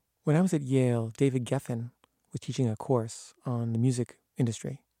When I was at Yale, David Geffen was teaching a course on the music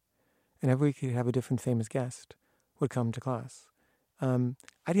industry. And every week he'd have a different famous guest would come to class.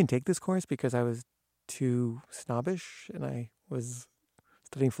 I didn't take this course because I was too snobbish and I was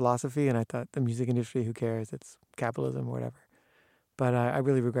studying philosophy and I thought the music industry, who cares? It's capitalism or whatever. But I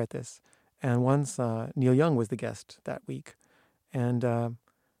really regret this. And once Neil Young was the guest that week. And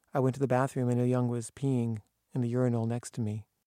I went to the bathroom and Neil Young was peeing in the urinal next to me.